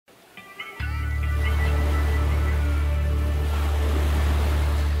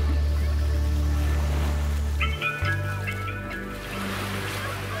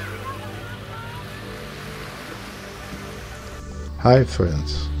Hi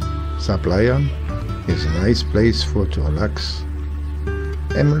friends, Sablayan is a nice place for to relax.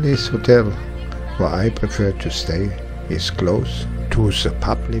 Emily's hotel, where I prefer to stay, is close to the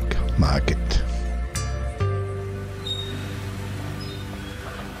public market.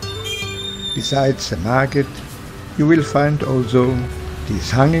 Besides the market, you will find also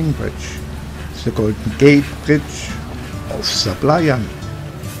this hanging bridge, the Golden Gate Bridge of Sablayan.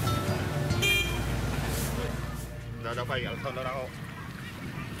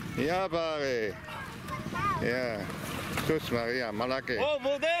 Ja, pare. Ja. Sus Maria, malaki. Oh,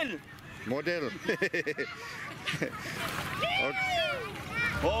 model! Model.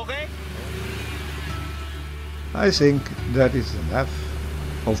 Okay. I think that is enough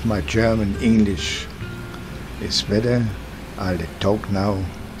of my German English. It's better I'll talk now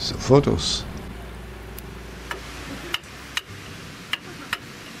the photos.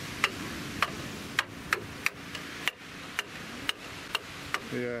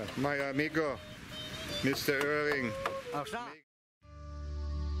 Yeah, my amigo, Mr. Irving.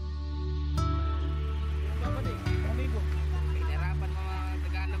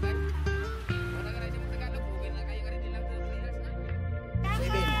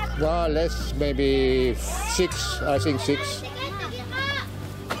 Well, less, maybe 6, I think 6.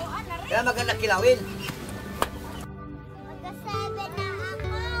 Kaya maganda kilawin. Magka-7 na ako.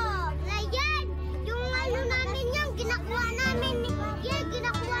 Ryan, yung ano namin yan, ginakuha namin. Yan,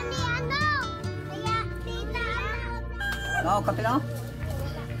 ginakuha ni ano. Kaya, tita. No, kape na?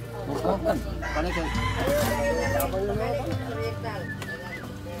 Oo, kan. Paano siya?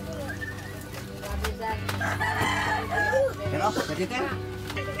 Pero, dito.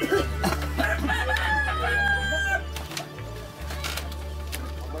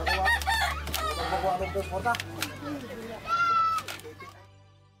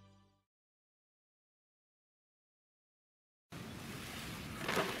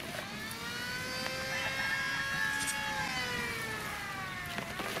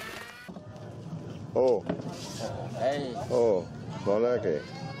 Oh, Hey. oh, malaki.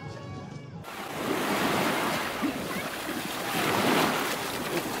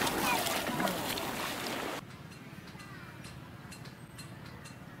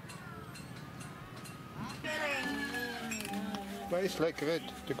 But it's like red,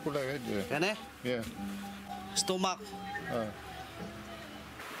 the color red. Yan eh? Yeah. Stomach. Ah.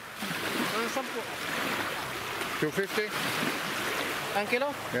 Ano 250? Ang kilo?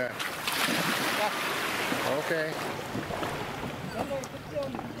 Yeah. Okay.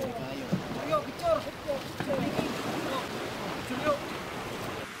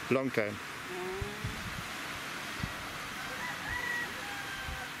 Long time.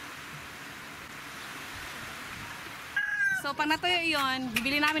 So pag natuyo yun,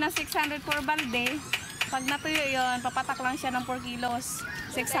 bibili namin ng 600 per balde. Pag natuyo yun, papatak lang siya ng 4 kilos.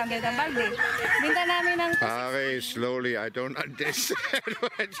 600 ang balde. Binta namin ng... Very slowly, I don't understand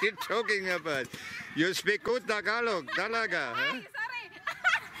what you're talking about. You speak good Tagalog, talaga. Huh? Sorry!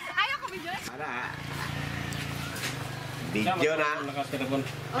 Ayaw ko video. Video na. Oops,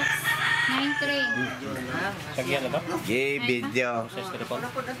 9-3. Sagyan na ba? Yeah, video. Na,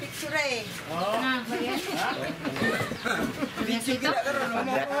 ba yan? Yes, ito?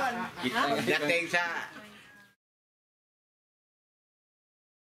 Dating sa...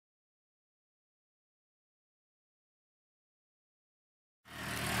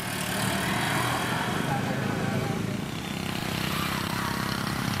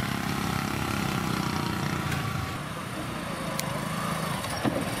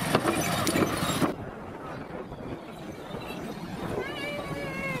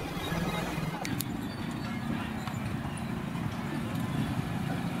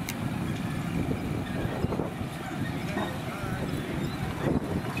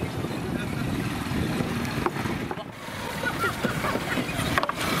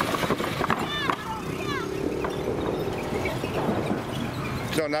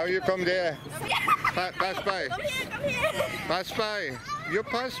 So now you come there. Pass by. Pass by. You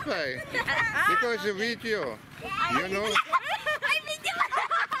pass by. Because the video, you know. Ay, video!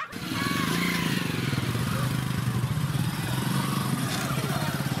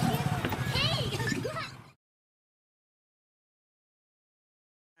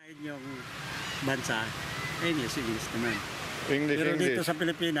 Yung bansa, English naman. English, Pero dito English. sa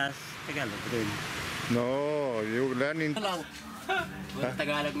Pilipinas, Tagalog rin. No, you learn in...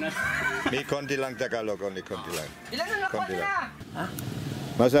 Tagalog na. May konti lang Tagalog, only konti lang. Ilan na nakuha Konti nila? lang.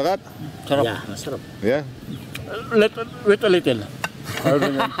 Masarap? Sarap. Yeah, masarap. Yeah? Wait a little.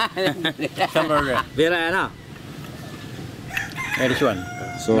 Somewhere there. Bira ano? This one.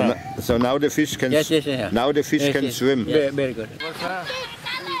 So, so now the fish can Yes, yes, yes. now the fish can swim. Very good. Tapos na?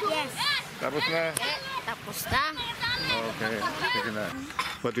 Yes. Tapos na? Tapos na. Okay, sige na.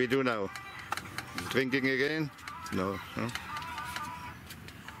 What we do now? Drinking again? No. Huh?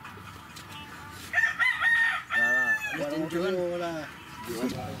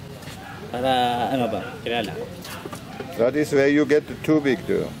 Para ano ba? Kilala. That is where you get the too big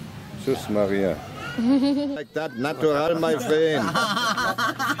though. Sus Maria. Like that, natural, my friend.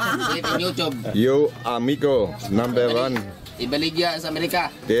 In YouTube. You, amigo, number one. Ibaligya sa Amerika.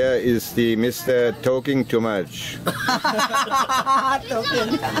 There is the Mr. Talking Too Much.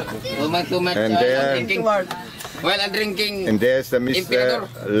 Too much. And there- Drinking. Well, I'm drinking. And there's the Mr.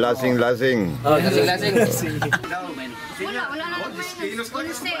 Lasing Lasing. Lasing-lasing. Wala na lang. 11.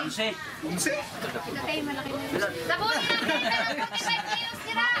 Malaki, malaki. Sabon na. 25 kilos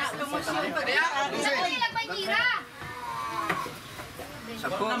tira. Sabon na pa tira.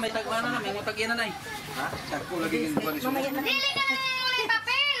 Sakto na, may tagmana na, may mutagyan na. Ha? Sakto lagi yung Dili na yung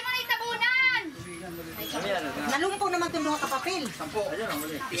papel. May tabunan. Nalumpo naman itong duha ka papel.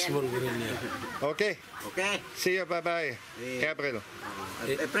 Okay. Okay. See you. Bye bye. April.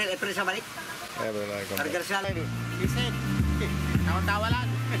 April sa balik. April, I come back. Gargasal. Listen. Tawa-tawa lang.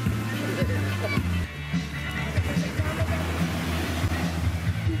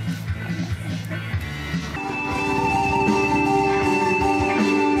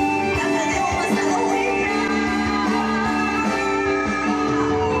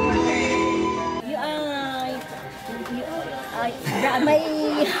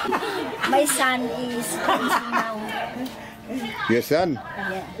 My son is now. Your son?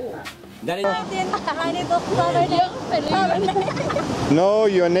 Dali. No,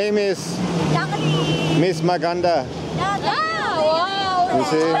 your name is Miss Maganda. Wow! You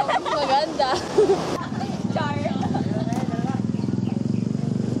see? Maganda.